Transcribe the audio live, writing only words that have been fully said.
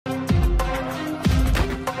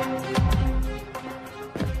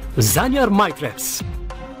ZANYAR Matrix.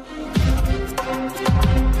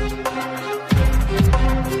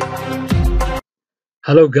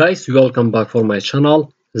 Hello guys, welcome back for my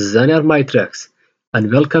channel ZANYAR Matrix,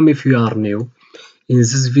 and welcome if you are new. In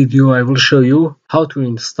this video I will show you how to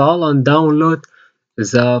install and download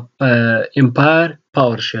the Empire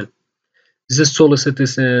PowerShell. This tool set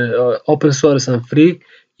is open source and free.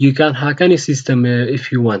 You can hack any system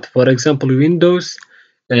if you want, for example Windows,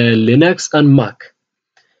 Linux and Mac.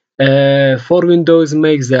 For Windows,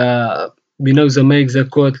 make the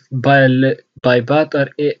code by bat or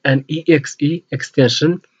an exe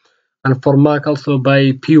extension, and for Mac also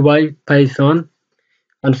by Python,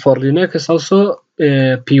 and for Linux also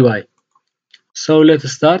py. So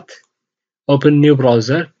let's start. Open new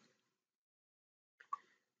browser.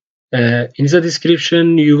 In the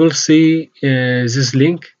description you will see this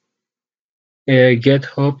link,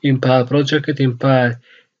 GitHub Empire project Empire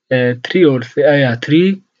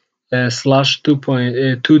 3/2.0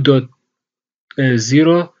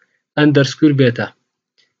 and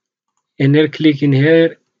here click in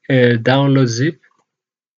here, download zip.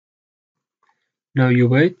 Now you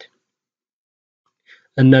wait,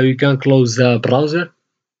 and now you can close the browser.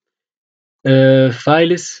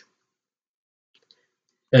 Files,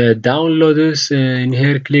 download this. In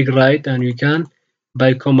here click right, and you can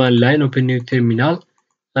by command line open new terminal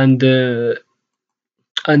and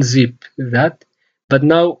unzip that. But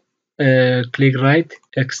now click right,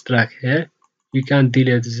 extract here. You can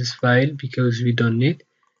delete this file because we don't need,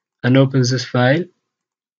 and open this file.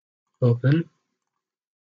 Open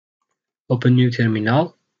new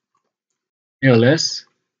terminal, ls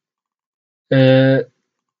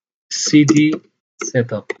cd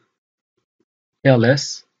setup,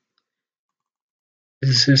 ls.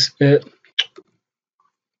 This is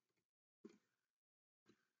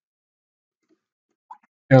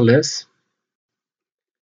ls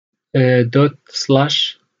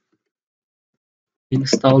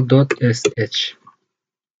 /install.sh.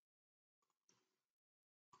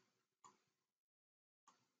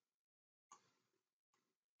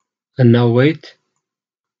 And now wait.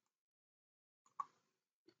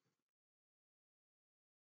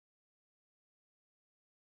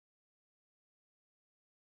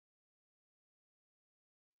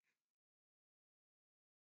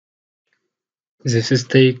 This is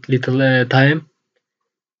take little time,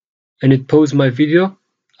 and it pause my video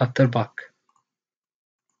after back.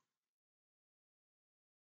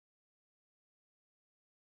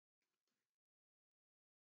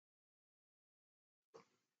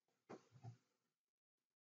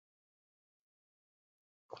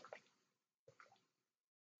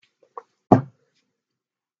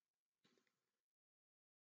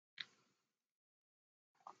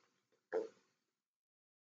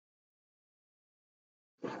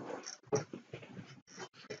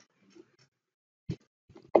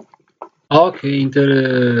 Okay,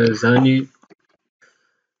 enter ZANYAR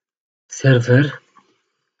server.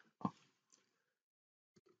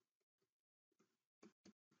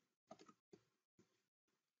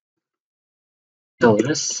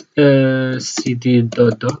 ls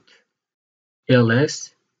cd.ls,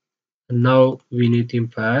 and now we need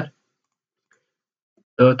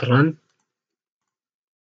empire.run.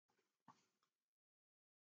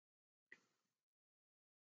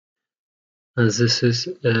 And this is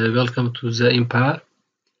welcome to the Empire.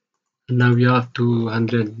 Now we have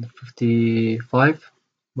 255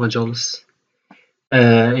 modules.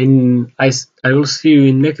 I will see you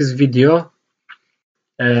in next video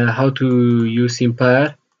how to use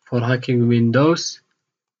Empire for hacking Windows,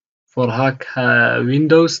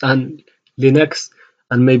 Windows and Linux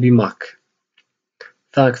and maybe Mac.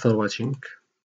 Thanks for watching.